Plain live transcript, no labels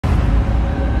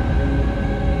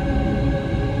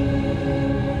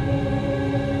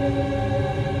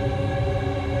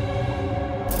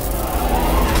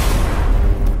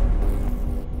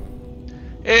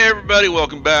everybody,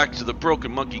 welcome back to the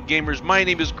Broken Monkey Gamers. My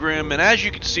name is Grim, and as you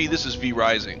can see, this is V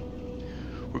Rising.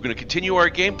 We're going to continue our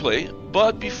gameplay,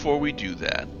 but before we do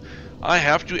that, I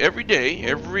have to every day,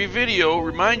 every video,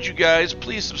 remind you guys,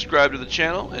 please subscribe to the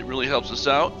channel. It really helps us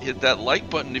out. Hit that like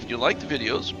button if you like the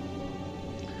videos.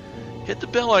 Hit the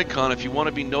bell icon if you want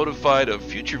to be notified of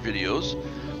future videos,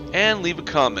 and leave a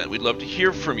comment. We'd love to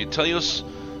hear from you.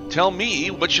 Tell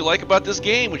me what you like about this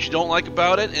game, what you don't like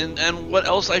about it, and what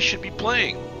else I should be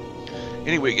playing.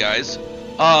 Anyway, guys,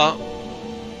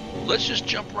 let's just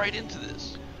jump right into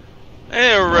this.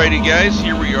 Alrighty, guys,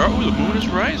 here we are. Ooh, the moon is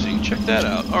rising. Check that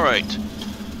out. Alright.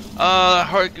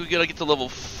 We gotta get to level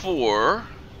 4.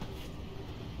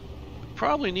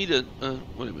 Probably need a...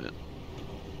 wait a minute.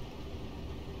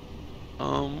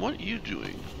 What are you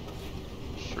doing?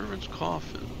 Servant's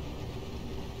coffin.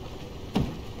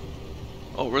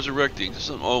 Oh, resurrecting.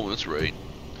 Oh, that's right.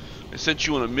 I sent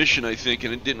you on a mission, I think,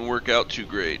 and it didn't work out too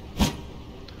great.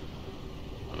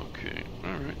 Okay,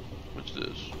 alright. What's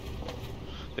this?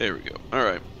 There we go.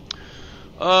 Alright.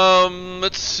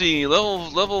 Let's see.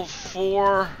 Level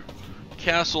 4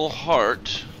 Castle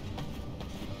Heart.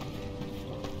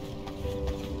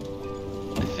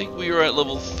 I think we are at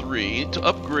level 3. To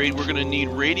upgrade, we're going to need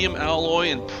Radium Alloy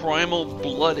and Primal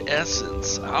Blood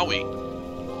Essence. Owie.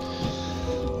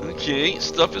 Okay,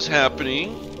 stuff is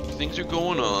happening. Things are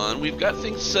going on. We've got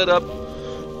things set up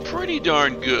pretty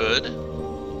darn good.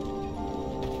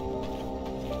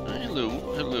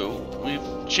 Hello.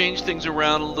 We've changed things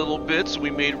around a little bit, so we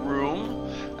made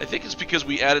room. I think it's because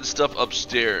we added stuff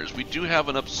upstairs. We do have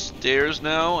an upstairs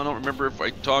now. I don't remember if I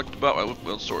talked about.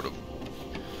 Well, sort of.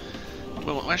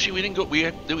 Well, actually, we didn't go.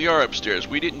 We are upstairs.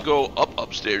 We didn't go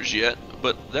upstairs yet,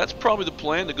 but that's probably the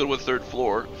plan, to go to a 3rd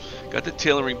floor. Got the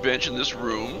tailoring bench in this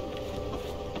room.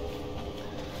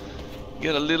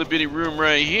 Got a little bitty room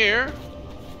right here.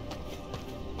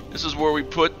 This is where we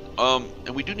put,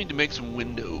 and we do need to make some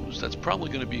windows. That's probably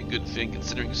going to be a good thing,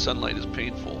 considering sunlight is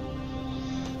painful.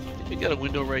 I think we got a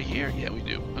window right here. Yeah, we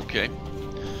do. Okay.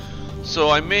 So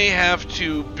I may have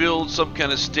to build some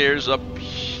kind of stairs up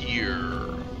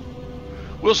here.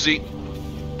 We'll see.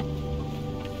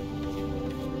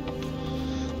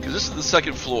 Because this is the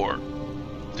 2nd floor.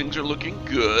 Things are looking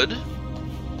good.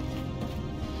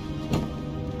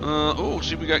 Oh,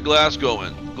 see, we got glass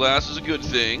going. Glass is a good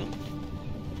thing.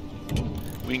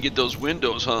 We can get those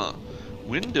windows, huh?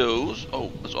 Windows?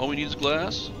 Oh, that's all we need is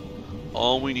glass?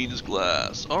 All we need is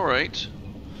glass. Alright.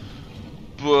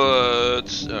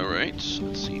 But, alright.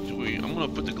 Let's see, I'm going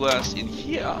to put the glass in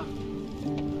here.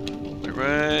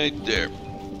 Right there.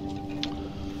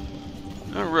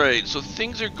 Alright, so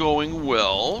things are going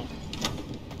well.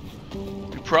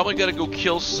 We probably got to go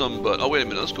kill somebody. Oh, wait a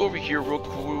minute. Let's go over here real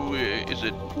quick. Is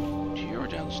it here or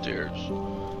downstairs?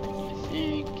 I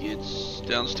think it's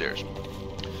downstairs.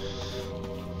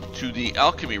 To the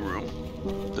alchemy room.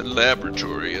 The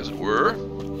laboratory, as it were.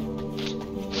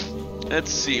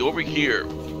 Let's see. Over here.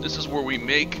 This is where we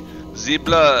make the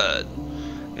blood.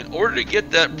 In order to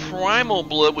get that primal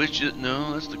blood, which is...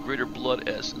 No, that's the greater blood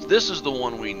essence. This is the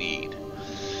one we need.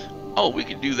 Oh, we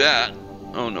can do that.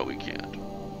 Oh, no, we can't.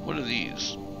 What are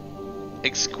these?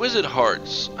 Exquisite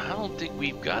hearts. I don't think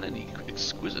we've got any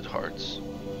exquisite hearts.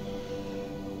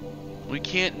 We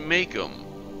can't make them.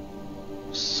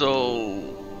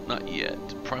 So, not yet.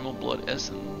 Primal blood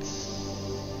essence.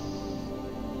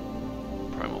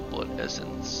 Primal blood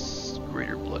essence.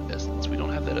 Greater blood essence. We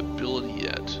don't have that ability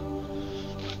yet.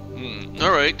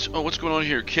 Alright. Oh, what's going on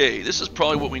here? K. This is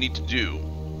probably what we need to do.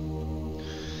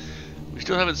 We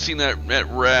still haven't seen that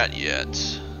rat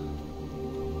yet.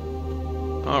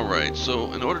 Alright,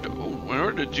 so in order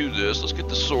to do this, let's get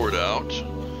the sword out.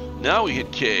 Now we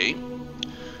hit K.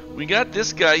 We got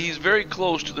this guy, he's very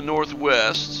close to the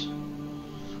northwest.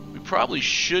 We probably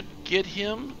should get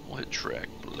him. We'll hit track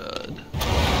blood.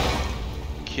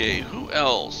 Okay, who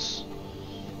else?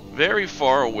 Very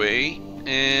far away,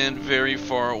 and very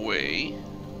far away.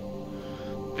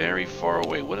 Very far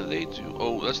away, what do they do?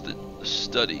 Oh, that's the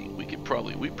study. We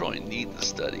probably need the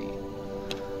study.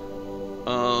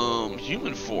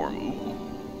 Human form.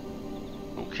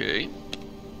 Ooh. Okay.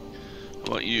 How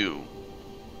about you?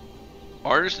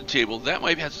 Artisan table. That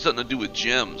might have something to do with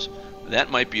gems. That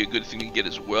might be a good thing to get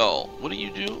as well. What do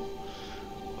you do?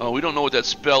 Oh, we don't know what that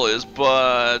spell is,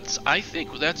 but I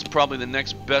think that's probably the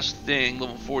next best thing.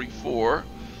 Level 44.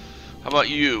 How about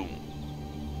you?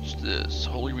 What's this?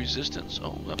 Holy resistance.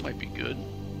 Oh, that might be good.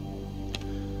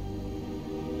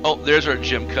 Oh, there's our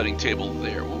gem cutting table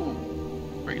there. Ooh.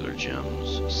 Regular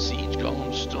gems. Siege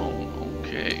Golem Stone.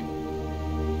 Okay.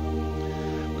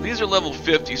 Well, these are level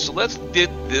 50, so let's get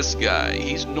this guy.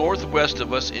 He's northwest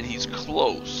of us and he's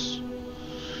close.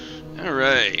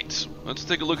 Alright, let's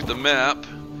take a look at the map.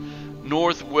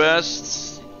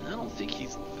 Northwest, I don't think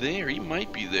he's there. He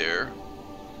might be there.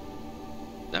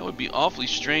 That would be awfully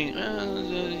strange.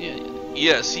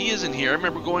 Yes, he is in here. I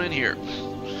remember going in here.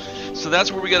 So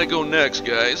that's where we gotta go next,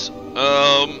 guys.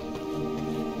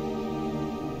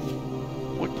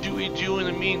 What do we do in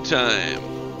the meantime?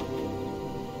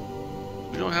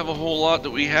 We don't have a whole lot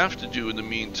that we have to do in the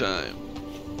meantime.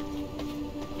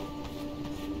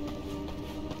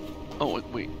 Oh,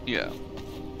 wait, yeah.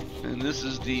 And this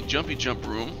is the jumpy jump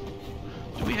room.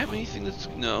 Do we have anything that's...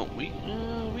 No, we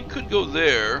could go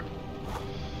there.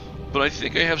 But I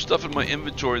think I have stuff in my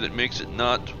inventory that makes it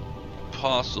not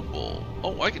possible.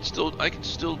 Oh, I can still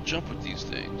jump with these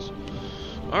things.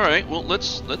 All right, well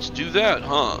let's do that,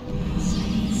 huh?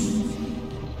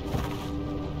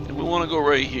 And we want to go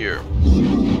right here.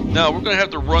 Now we're gonna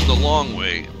have to run the long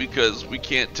way because we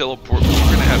can't teleport. We're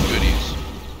gonna have goodies.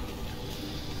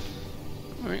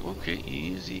 All right, okay,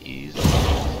 easy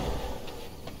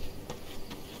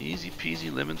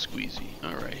peasy lemon squeezy.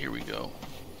 All right, here we go.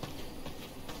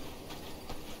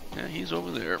 Yeah, he's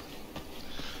over there.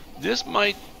 This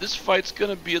fight's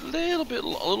gonna be a little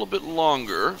bit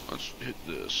longer. Let's hit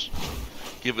this.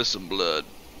 Give us some blood.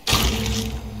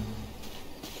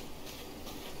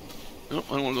 Nope,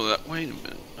 I don't want to go that. Wait a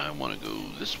minute. I want to go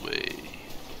this way.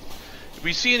 If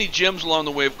we see any gems along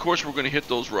the way, of course we're gonna hit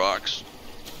those rocks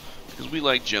because we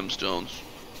like gemstones.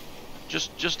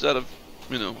 Just out of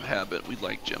habit, we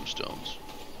like gemstones.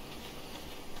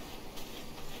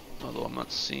 Although I'm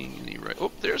not seeing any right.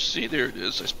 Oh, there it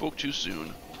is. I spoke too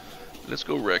soon. Let's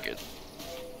go wreck it.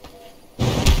 Well,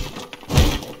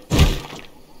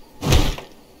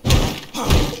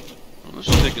 this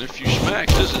is taking a few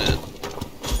smacks, isn't it?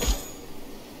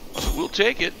 But we'll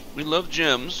take it. We love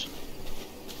gems.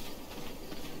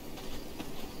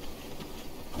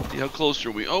 See how close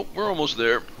are we? Oh, we're almost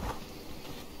there.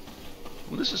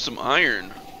 Well, this is some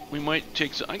iron. We might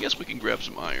take some. I guess we can grab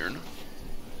some iron.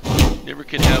 Never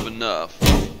can have enough.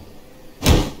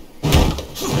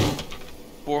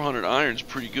 400 iron's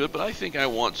pretty good, but I think I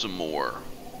want some more.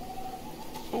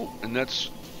 Oh, and that's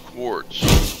quartz.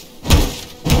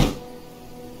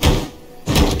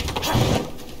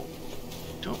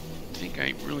 Don't think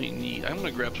I really need... I'm gonna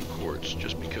grab some quartz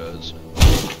just because.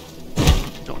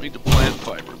 Don't need the plant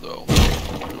fiber though.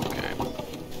 Okay.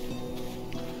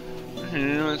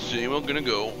 Let's see, we're gonna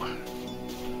go.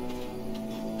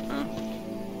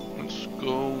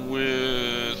 Go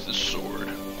with the sword.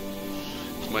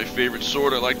 It's my favorite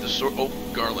sword. I like the sword. Oh,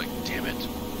 garlic. Damn it.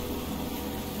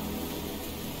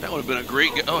 That would have been a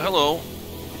great... Oh, hello.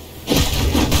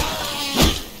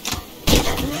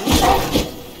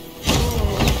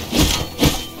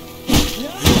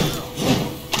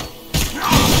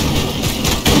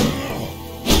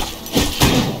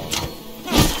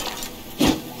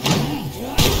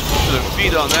 Put a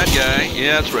feed on that guy.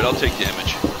 Yeah, that's right. I'll take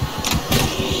damage.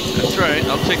 That's right,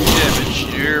 I'll take the damage.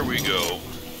 Here we go.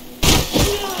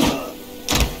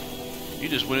 You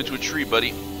just went into a tree,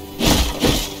 buddy.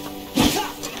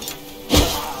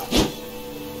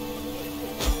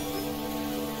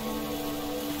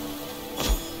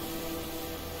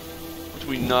 What do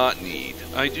we not need?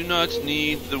 I do not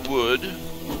need the wood.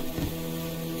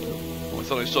 Oh, I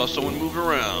thought I saw someone move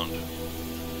around.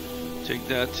 Take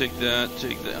that, take that,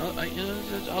 take that.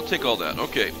 I'll take all that.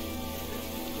 Okay.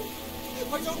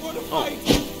 I don't want to fight.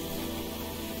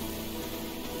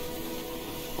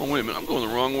 Oh, wait a minute. I'm going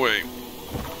the wrong way.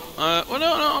 Well,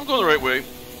 no, I'm going the right way.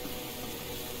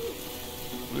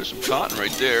 There's some cotton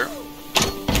right there.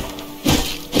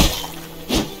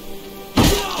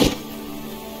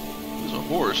 There's a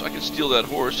horse. I can steal that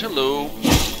horse. Hello.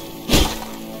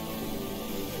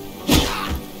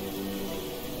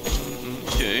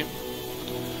 Okay.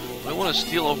 Do I want to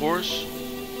steal a horse?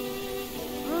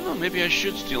 I don't know. Maybe I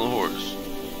should steal a horse.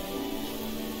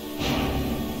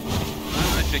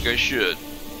 I think I should.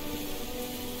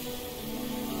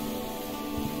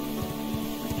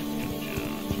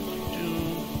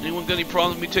 Anyone got any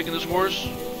problems with me taking this horse?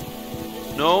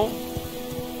 No?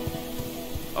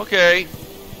 Okay.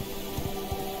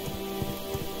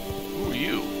 Who are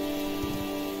you?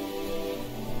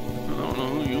 I don't know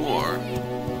who you are.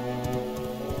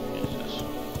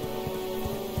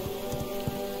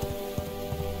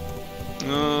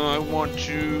 I want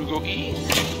to go eat.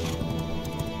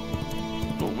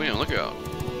 Oh man, look out.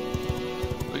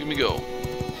 Look at me go.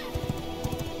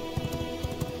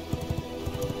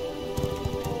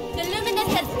 The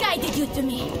luminous has guided you to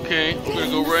me. Okay, we're gonna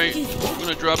go right. We're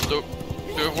gonna drop the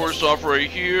horse off right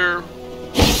here.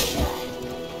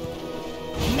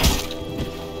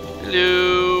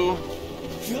 Hello.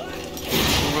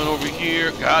 We'll run over over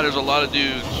here. God, there's a lot of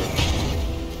dudes.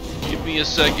 Give me a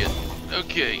second.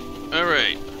 Okay,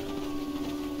 alright.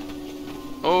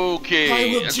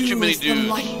 Okay, that's too many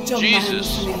dudes.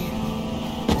 Jesus. What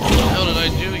the hell did I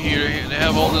do here to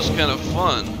have all this kind of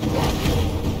fun?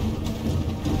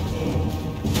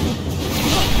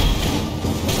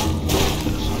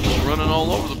 Just running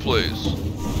all over the place.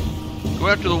 Go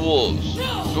after the wolves.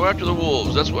 Go after the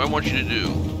wolves. That's what I want you to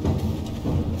do.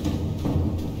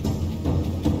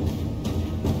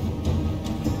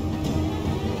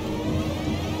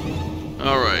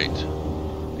 Alright.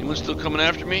 Anyone still coming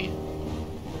after me?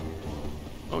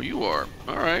 Oh, you are.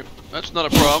 Alright. That's not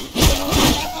a problem.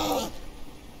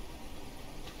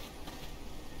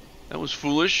 That was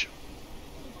foolish.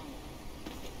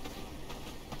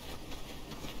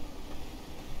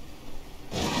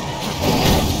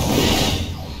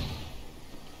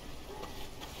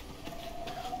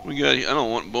 We got here. I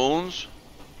don't want bones.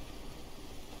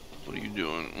 What are you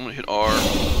doing? I'm gonna hit R.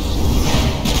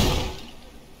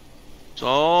 It's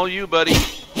all you, buddy.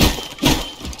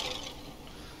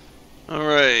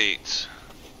 Alright.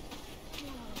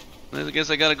 I guess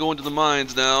I gotta go into the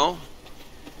mines now.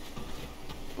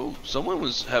 Oh, someone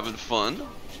was having fun.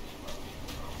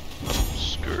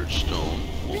 Scourge stone,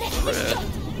 wolf thread,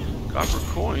 copper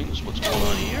coins. What's going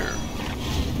on here?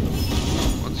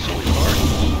 Unsullied heart.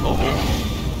 Uh-oh.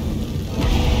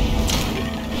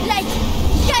 Light,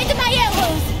 guide my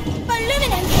arrows!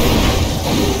 Illuminance!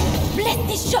 Bless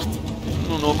this shot! I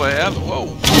don't know if I have. Whoa.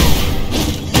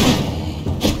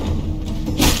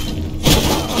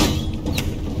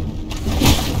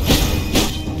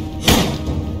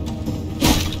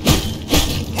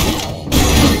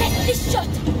 Bless this shot!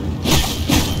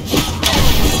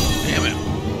 Damn it.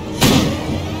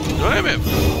 Damn it.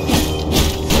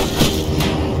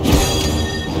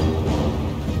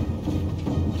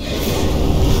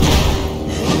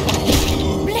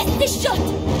 Bless this shot!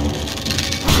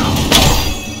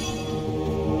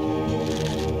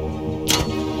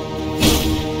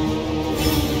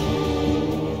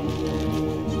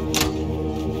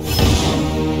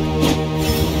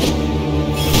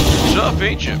 Tough,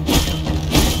 ain't you?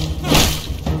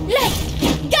 Light,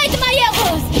 guide my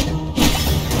arrows!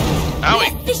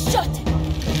 Owie. Bless this shot!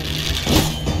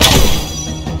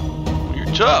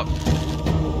 You're tough.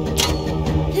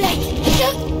 Light,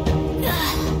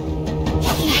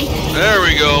 light. There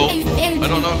we go. I I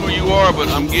don't know who you are, but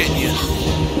I'm getting you. I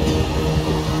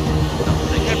don't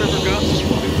think I've ever got this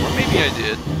one before. Maybe I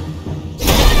did.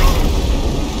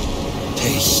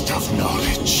 Taste of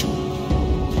knowledge.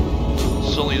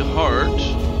 Sullied heart.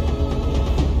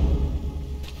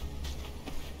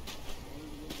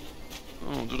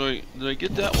 Oh, did I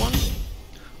get that one?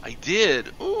 I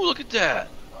did. Ooh, look at that.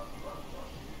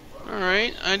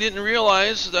 Alright, I didn't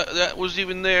realize that was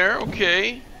even there.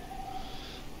 Okay.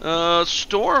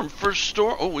 Storm. First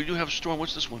storm. Oh, we do have a storm.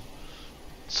 What's this one?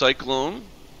 Cyclone.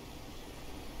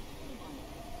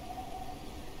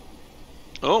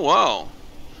 Oh, wow.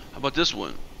 How about this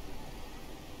one?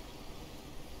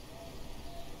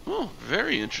 Oh,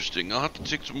 very interesting. I'll have to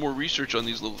take some more research on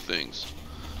these little things.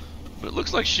 But it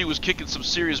looks like she was kicking some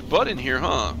serious butt in here,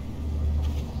 huh?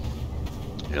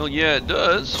 Hell yeah, it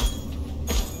does.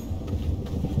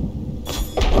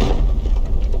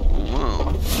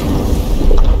 Wow.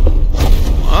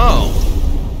 Wow.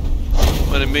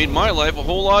 But it made my life a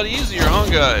whole lot easier, huh,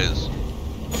 guys?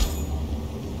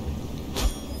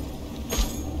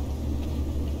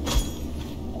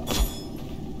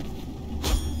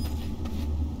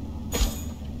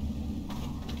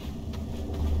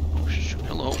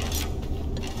 Hello.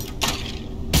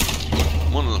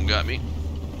 One of them got me.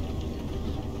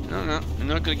 No, you're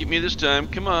not gonna get me this time.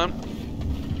 Come on.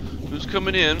 Who's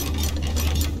coming in?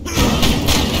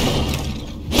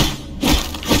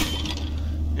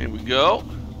 Here we go.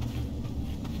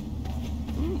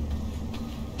 Ooh.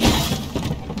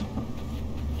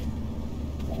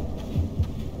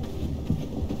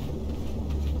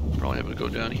 Probably have to go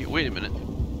down here. Wait a minute.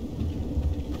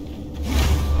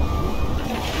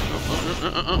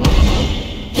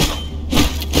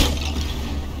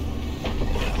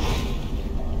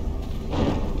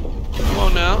 Come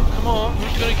on now, come on.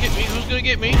 Who's gonna get me? Who's gonna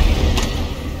get me?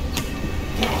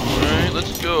 Alright,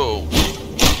 let's go.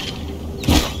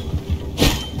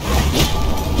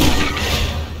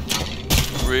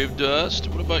 Grave dust.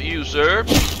 What about you, sir?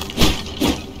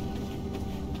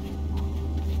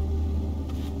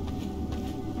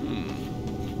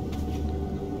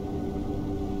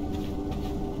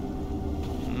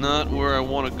 Not where I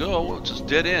want to go. It's just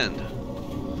dead end.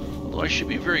 Although I should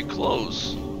be very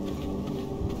close.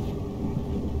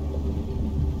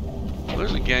 But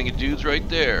there's a gang of dudes right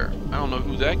there. I don't know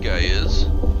who that guy is.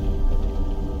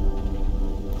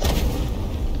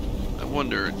 I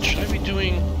wonder, should I be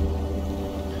doing...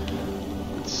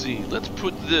 Let's see, let's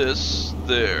put this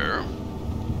there.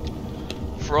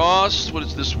 Frost, what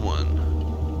is this one?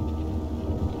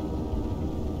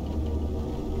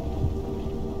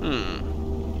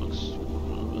 Looks...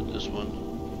 What is this one?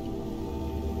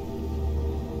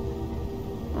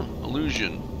 Huh,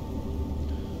 illusion.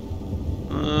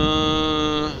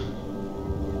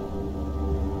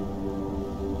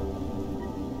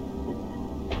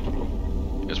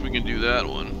 Guess we can do that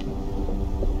one.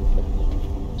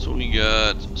 So we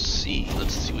got C.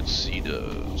 Let's see what C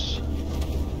does.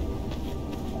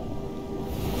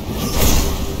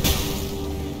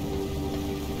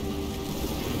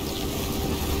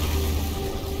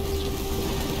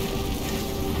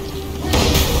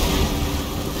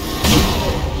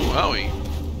 Wowie.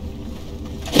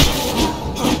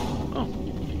 Oh,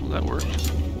 well, that worked.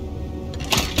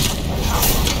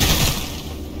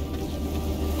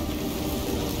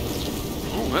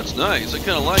 Oh, that's nice. I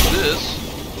kind of like this.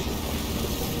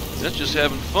 That's just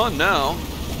having fun now.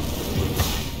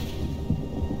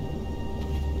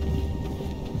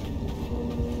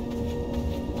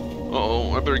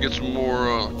 Uh-oh, I better get some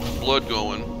more blood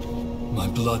going. My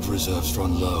blood reserves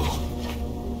run low.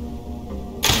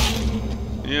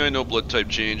 Yeah, I know blood type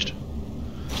changed.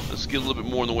 Let's get a little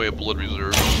bit more in the way of blood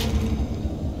reserve.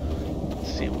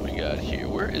 Let's see what we got here.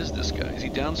 Where is this guy? Is he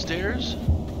downstairs?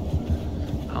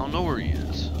 I don't know where he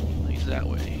is. He's that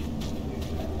way.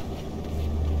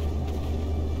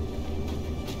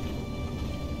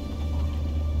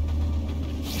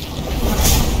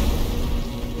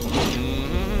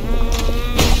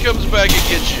 Comes back and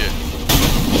gets you.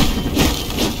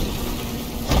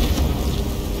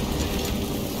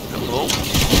 Hello?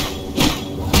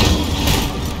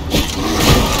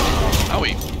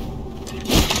 Owie.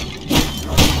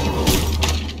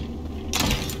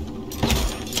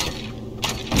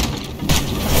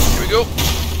 Here we go.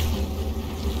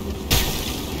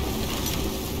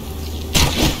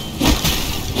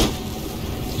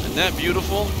 Isn't that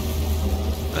beautiful?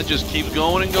 That just keeps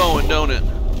going and going, don't it?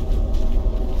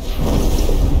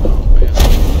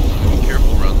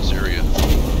 Area.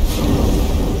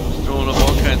 Just throwing up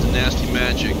all kinds of nasty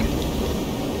magic.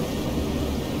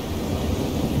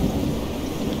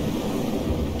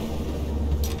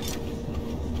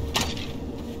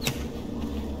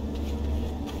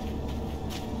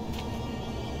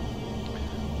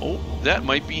 Oh, that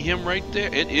might be him right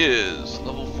there. It is.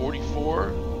 Level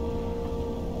 44.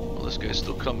 Well, this guy's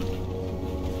still coming.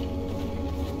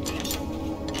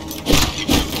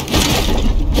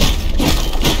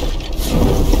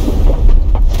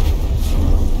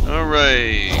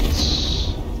 Alright,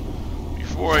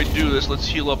 before I do this, let's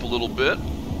heal up a little bit.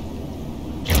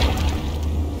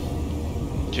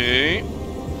 Okay.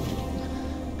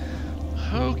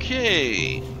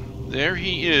 Okay, there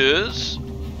he is.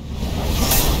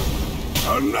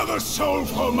 Another soul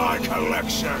for my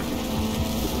collection!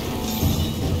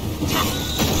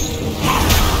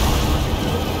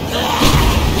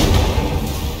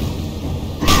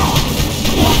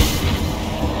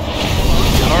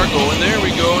 Argo, and there we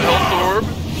go, health orb.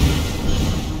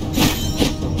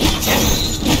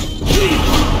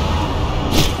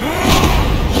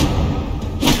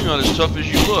 You're not as tough as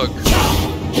you look.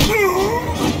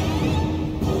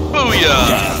 Booyah!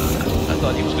 I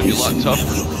thought he was going to be a lot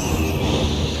tougher.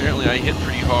 Apparently I hit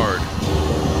pretty hard.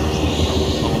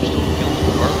 Oh, I'm still feeling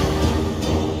the bark.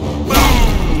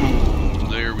 Boom!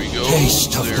 There we go.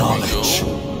 Taste of there knowledge. We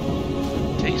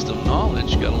go. Taste of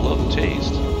knowledge. Gotta love the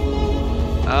taste.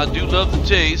 I do love the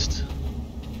taste.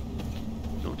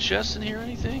 No chests in here or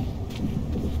anything?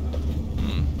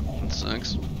 That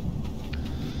sucks.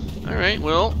 Alright,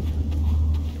 well.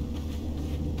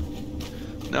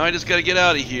 Now I just gotta get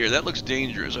out of here. That looks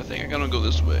dangerous. I think I'm gonna go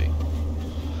this way.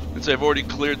 Since I've already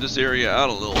cleared this area out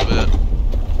a little bit.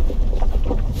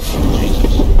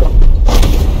 Jesus.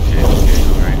 Okay,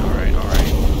 alright.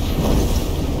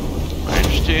 I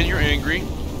understand you're angry.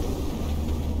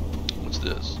 What's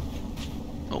this?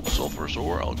 Oh, sulfurous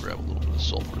ore. I'll grab a little bit of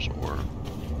sulfurous ore.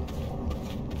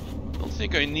 Don't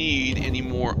think I need any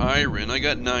more iron. I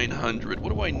got 900.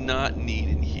 What do I not need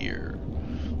in here?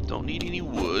 Don't need any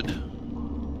wood.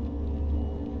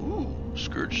 Ooh,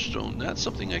 scourge stone. That's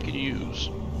something I can use.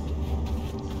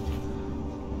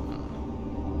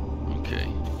 Okay.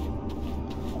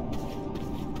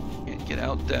 Can't get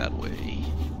out that way.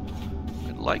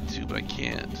 I'd like to, but I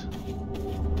can't.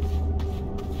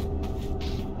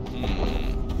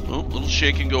 Oh, a little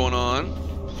shaking going on.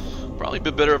 Probably a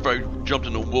bit better if I jumped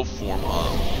into wolf form,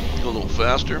 huh? Go a little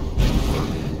faster.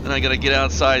 Then I gotta get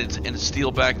outside and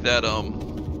steal back that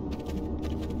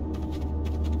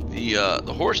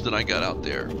the horse that I got out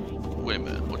there. Wait a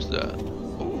minute, what's that?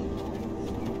 Oh,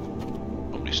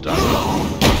 nobody stopped.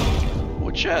 Oh,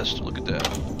 a chest. Look at that.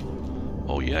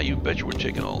 Oh yeah, you bet you were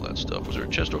taking all that stuff. Was there a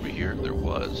chest over here? There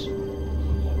was.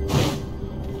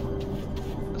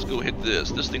 Let's go hit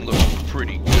this. This thing looks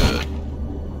pretty good.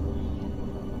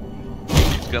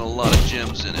 It's got a lot of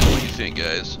gems in it. What do you think,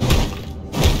 guys?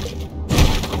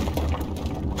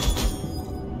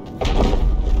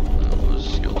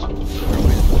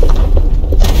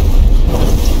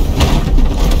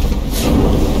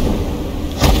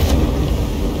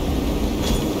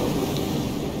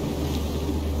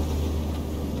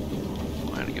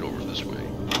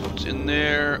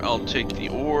 I'll take the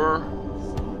ore.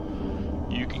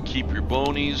 You can keep your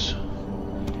bonies.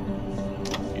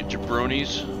 Get your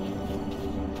bronies.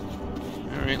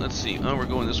 Alright, let's see. Oh, we're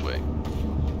going this way.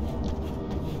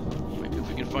 Maybe if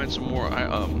we can find some more.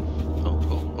 Oh,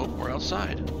 we're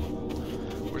outside.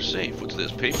 We're safe. What's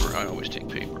this? Paper? I always take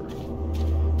paper.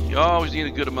 You always need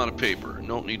a good amount of paper.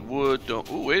 Don't need wood. Don't.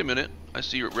 Oh, wait a minute. I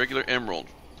see your regular emerald.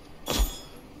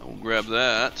 I will grab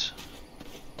that.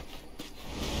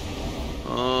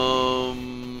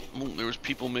 There was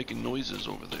people making noises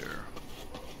over there.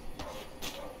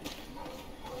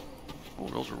 Oh,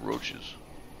 those are roaches.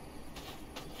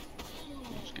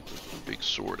 Let's get the big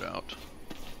sword out.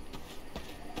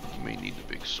 You may need the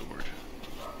big sword.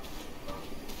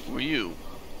 Who are you?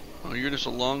 Oh, you're just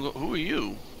a long... Who are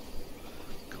you?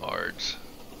 Guards.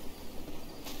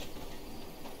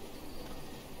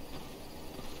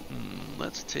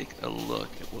 Let's take a look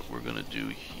at what we're gonna do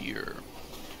here.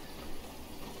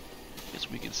 Guess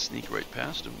we can sneak right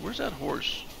past him. Where's that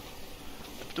horse?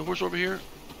 I put the horse over here?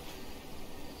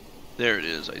 There it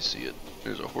is, I see it.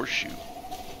 There's a horseshoe.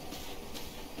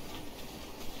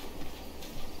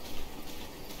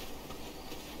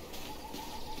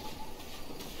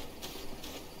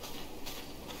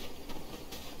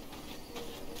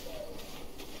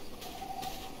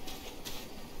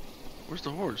 Where's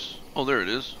the horse? Oh, there it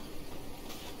is.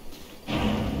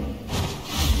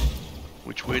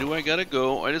 Which way do I gotta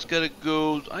go? I just gotta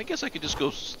go... I guess I could just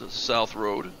go the south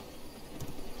road.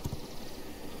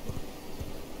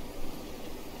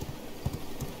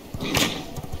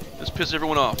 Let's piss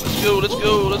everyone off. Let's go, let's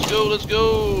go, let's go, let's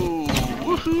go!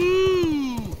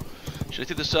 Woohoo! Should I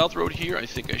take the south road here? I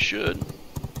think I should.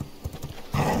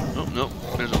 Oh, no.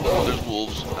 There's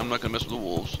wolves. I'm not gonna mess with the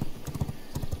wolves.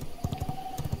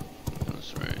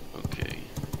 That's right. Okay.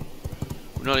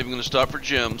 We're not even gonna stop for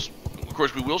gems. Of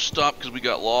course, we will stop because we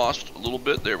got lost a little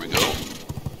bit. There we go.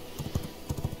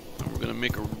 And we're going to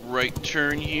make a right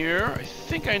turn here. I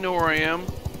think I know where I am.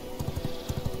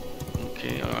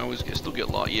 Okay, I still get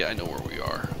lost. Yeah, I know where we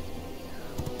are.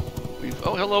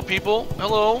 Oh, hello, people.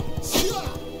 Hello.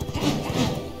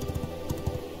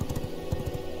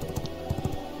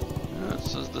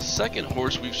 This is the second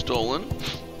horse we've stolen.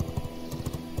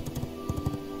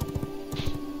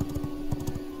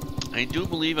 I do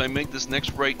believe I make this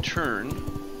next right turn,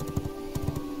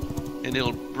 and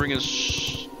it'll bring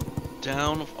us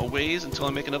down a ways until I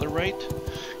make another right.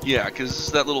 Yeah, because this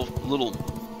is that little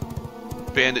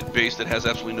bandit base that has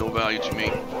absolutely no value to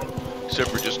me,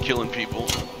 except for just killing people.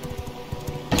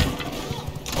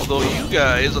 Although you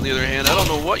guys, on the other hand, I don't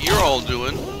know what you're all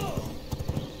doing.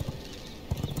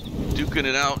 Duking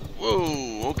it out.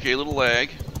 Whoa, okay, little lag.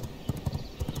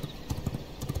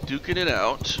 Duking it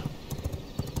out.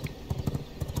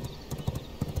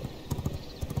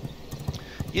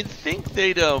 You'd think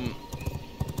they'd,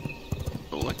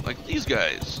 like these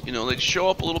guys, you know, they'd show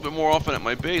up a little bit more often at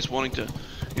my base, wanting to,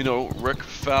 you know, wreak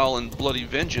foul and bloody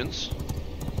vengeance.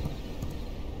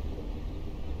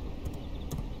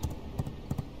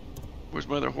 Where's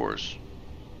my other horse?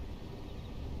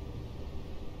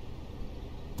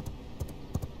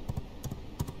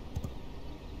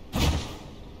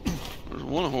 There's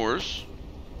one horse.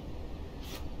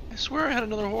 I swear I had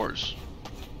another horse.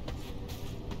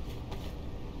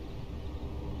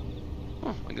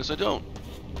 I guess I don't.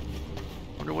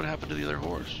 Wonder what happened to the other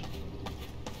horse.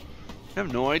 I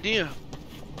have no idea.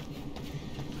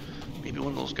 Maybe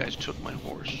one of those guys took my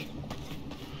horse.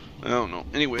 I don't know.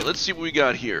 Anyway, let's see what we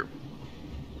got here.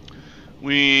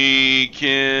 We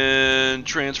can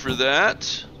transfer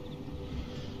that.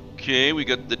 Okay, we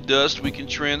got the dust we can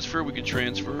transfer. We can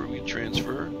transfer. We can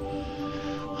transfer.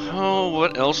 Oh,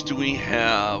 what else do we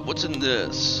have? What's in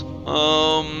this?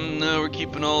 No, we're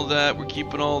keeping all that. We're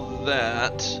keeping all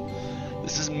that.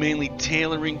 This is mainly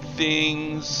tailoring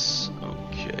things.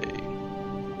 Okay.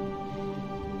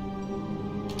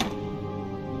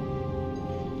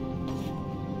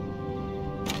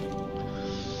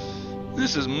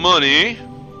 This is money.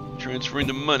 Transferring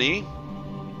to money.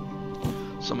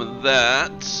 Some of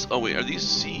that. Oh wait, are these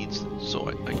seeds?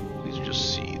 So these are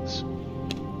just seeds.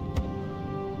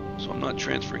 So I'm not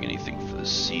transferring anything for the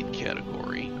seed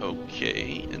category.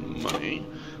 Okay, and money.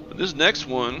 But this next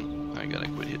one, I gotta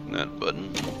quit hitting that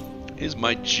button, is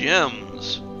my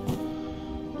gems.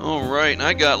 Alright, and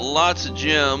I got lots of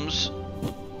gems.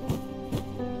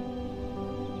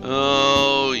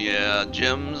 Oh yeah,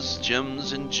 gems,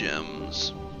 gems, and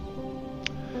gems.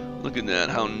 Look at that,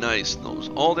 how nice those,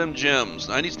 all them gems.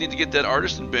 I just need to get that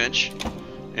artisan bench,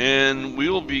 and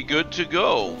we'll be good to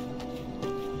go.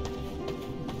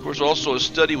 Of course, also a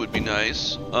study would be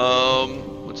nice.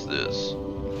 What's this?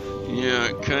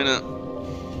 Yeah, kinda,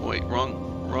 wait, wrong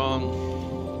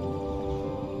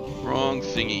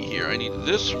thingy here. I need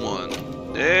this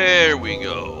one. There we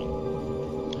go.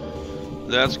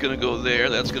 That's gonna go there,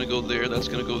 that's gonna go there, that's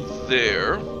gonna go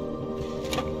there.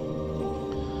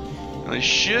 I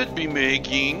should be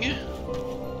making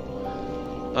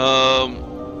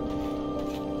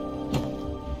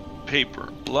paper.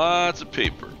 Lots of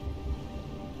paper.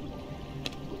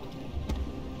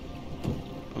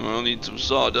 I'll need some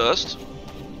sawdust.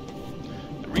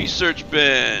 The research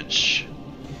bench.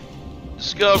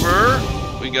 Discover.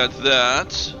 We got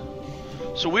that.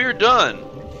 So we're done.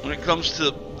 When it comes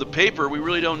to the paper, we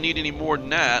really don't need any more than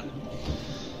that.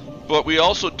 But we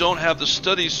also don't have the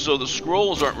studies, so the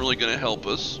scrolls aren't really going to help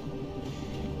us.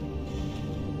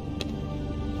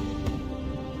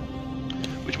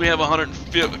 Which we have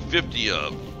 150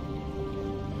 of.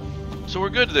 So we're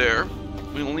good there.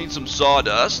 We will need some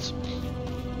sawdust.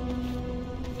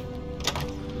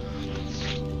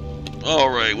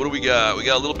 Alright, what do we got? We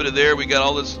got a little bit of there. We got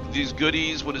all these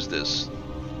goodies. What is this?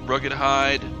 Rugged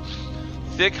hide.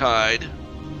 Thick hide.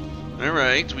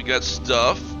 Alright, we got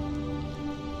stuff.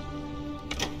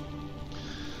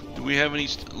 Do we have any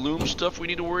loom stuff we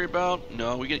need to worry about?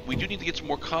 No, we do need to get some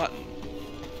more cotton.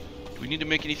 Do we need to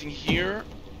make anything here?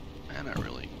 Not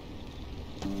really.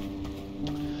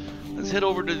 Let's head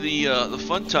over to the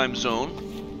fun time zone.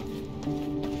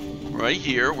 Right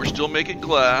here, we're still making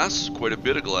glass, quite a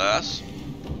bit of glass.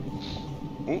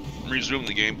 Oh, resume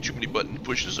the game. Too many button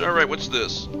pushes. All right, what's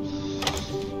this?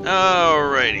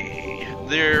 Alrighty,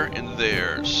 there and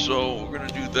there. So we're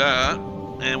gonna do that,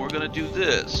 and we're gonna do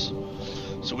this.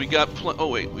 So we got oh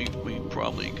wait, we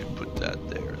probably could put that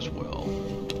there as well.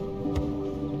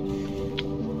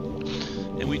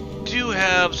 And we do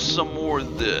have some more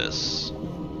of this.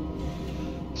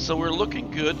 So we're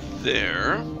looking good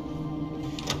there.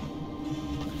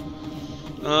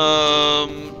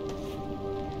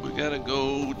 We gotta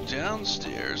go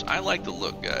downstairs. I like the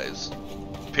look, guys.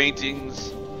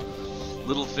 Paintings,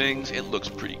 little things, it looks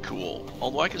pretty cool.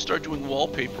 Although I can start doing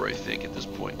wallpaper, I think, at this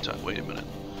point in time. Wait a minute.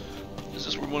 Is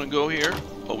this where we want to go here?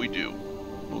 Oh, we do.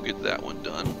 We'll get that one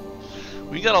done.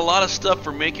 We got a lot of stuff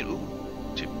for making, ooh,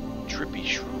 trippy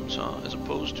shrooms, huh? As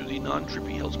opposed to the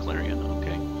non-trippy Hell's Clarion.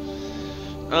 Okay.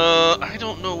 I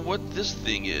don't know what this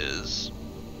thing is.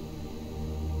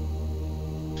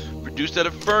 Produced at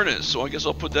a furnace, so I guess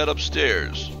I'll put that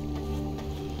upstairs.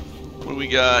 What do we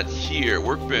got here?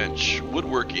 Workbench,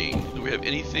 woodworking. Do we have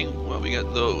anything? Well, we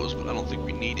got those, but I don't think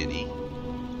we need any.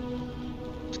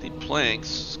 Just need planks,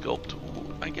 sculpt.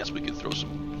 I guess we could throw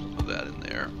some of that in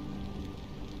there.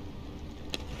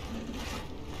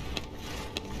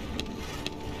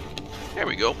 There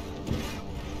we go.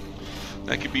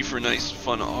 That could be for nice,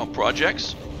 fun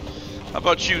projects. How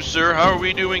about you, sir? How are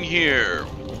we doing here?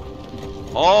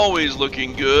 Always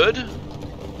looking good.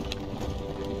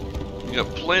 We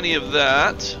got plenty of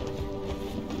that.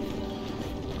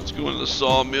 Let's go into the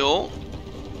sawmill.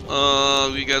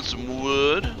 We got some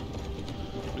wood.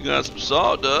 We got some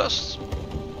sawdust.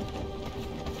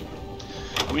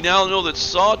 We now know that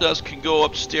sawdust can go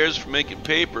upstairs for making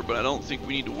paper, but I don't think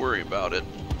we need to worry about it.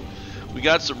 We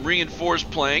got some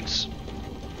reinforced planks.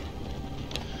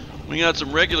 We got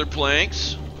some regular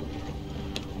planks.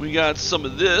 We got some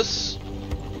of this.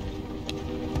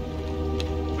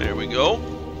 There we go.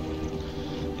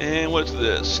 And what's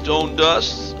this? Stone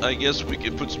dust. I guess we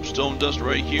could put some stone dust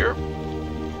right here.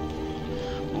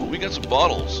 Ooh, we got some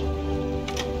bottles.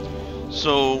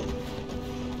 So,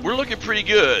 we're looking pretty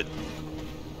good.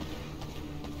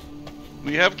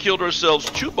 We have killed ourselves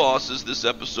 2 bosses this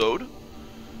episode,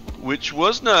 which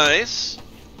was nice.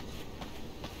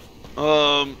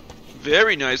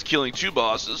 Very nice killing 2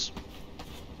 bosses.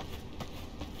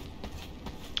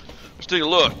 Let's take a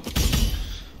look.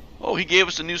 Oh, he gave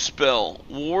us a new spell.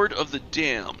 Ward of the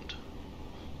Damned.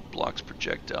 Blocks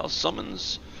projectiles.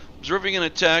 Summons. Observing an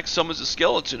attack summons a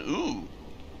skeleton. Ooh.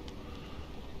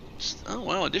 Oh,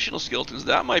 wow, additional skeletons.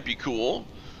 That might be cool.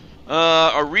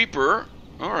 A Reaper.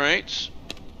 Alright.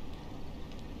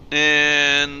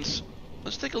 And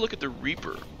let's take a look at the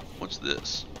Reaper. What's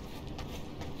this?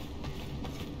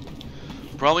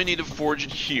 Probably need to forge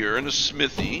it here and a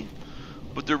smithy.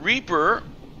 But the Reaper,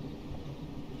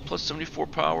 plus 74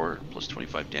 power, plus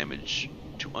 25 damage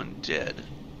to undead.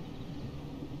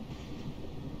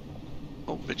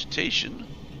 Oh, vegetation.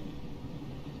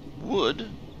 Wood.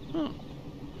 Huh.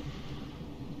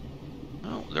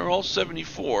 Oh, they're all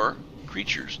 74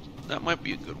 creatures. That might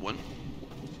be a good one.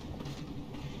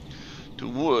 To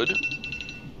wood.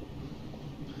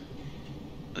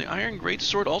 The Iron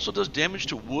Greatsword also does damage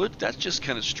to wood? That's just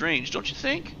kind of strange, don't you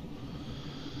think?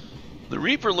 The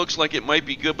Reaper looks like it might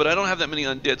be good, but I don't have that many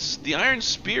undeads. The Iron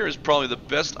Spear is probably the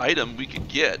best item we could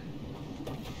get.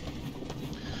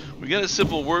 We got a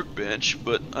simple workbench,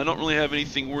 but I don't really have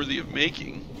anything worthy of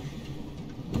making.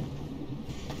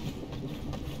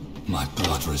 My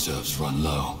blood reserves run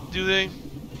low. Do they?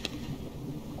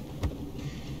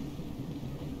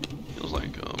 Feels like,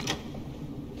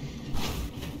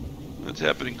 that's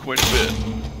happening quite a bit.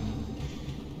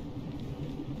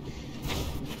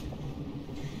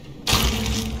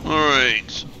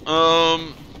 Alright,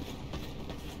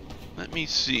 let me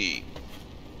see.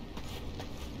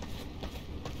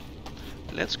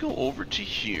 Let's go over to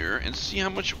here and see how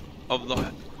much of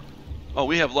the... Oh,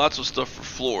 we have lots of stuff for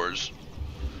floors.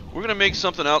 We're gonna make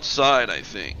something outside, I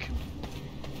think,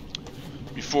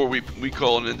 before we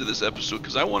call an end to this episode,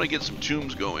 because I want to get some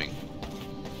tombs going.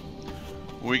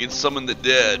 We can summon the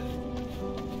dead.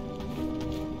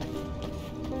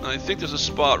 And I think there's a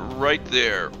spot right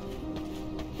there.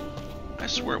 I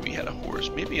swear we had a horse.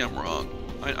 Maybe I'm wrong.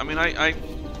 I'm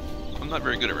not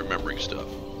very good at remembering stuff.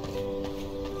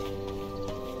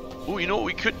 Oh, you know what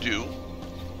we could do?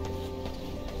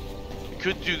 We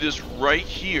could do this right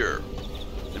here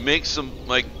and make some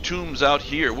like tombs out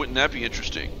here. Wouldn't that be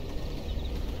interesting?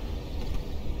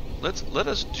 Let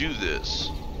us do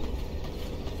this.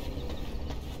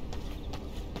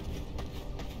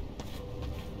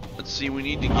 Let's see, we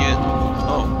need to get...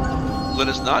 Oh, let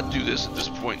us not do this at this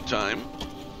point in time.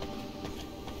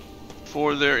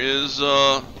 For there is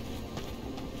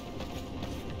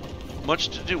much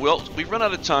to do. Well, we've run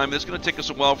out of time. It's going to take us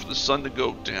a while for the sun to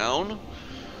go down.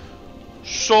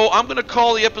 So I'm going to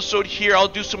call the episode here. I'll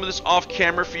do some of this off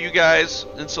camera for you guys.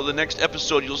 And so the next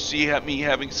episode you'll see me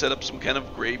having set up some kind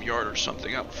of graveyard or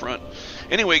something out front.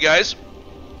 Anyway, guys,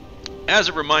 as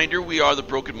a reminder, we are the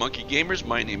Broken Monkey Gamers.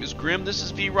 My name is Grim. This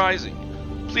is V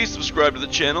Rising. Please subscribe to the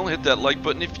channel. Hit that like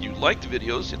button if you like the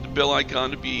videos. Hit the bell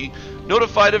icon to be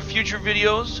notified of future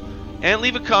videos. And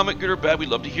leave a comment, good or bad. We'd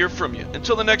love to hear from you.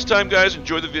 Until the next time, guys,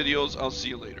 enjoy the videos. I'll see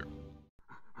you later.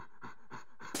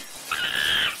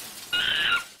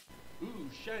 Ooh,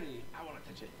 shiny. I want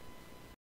to touch it.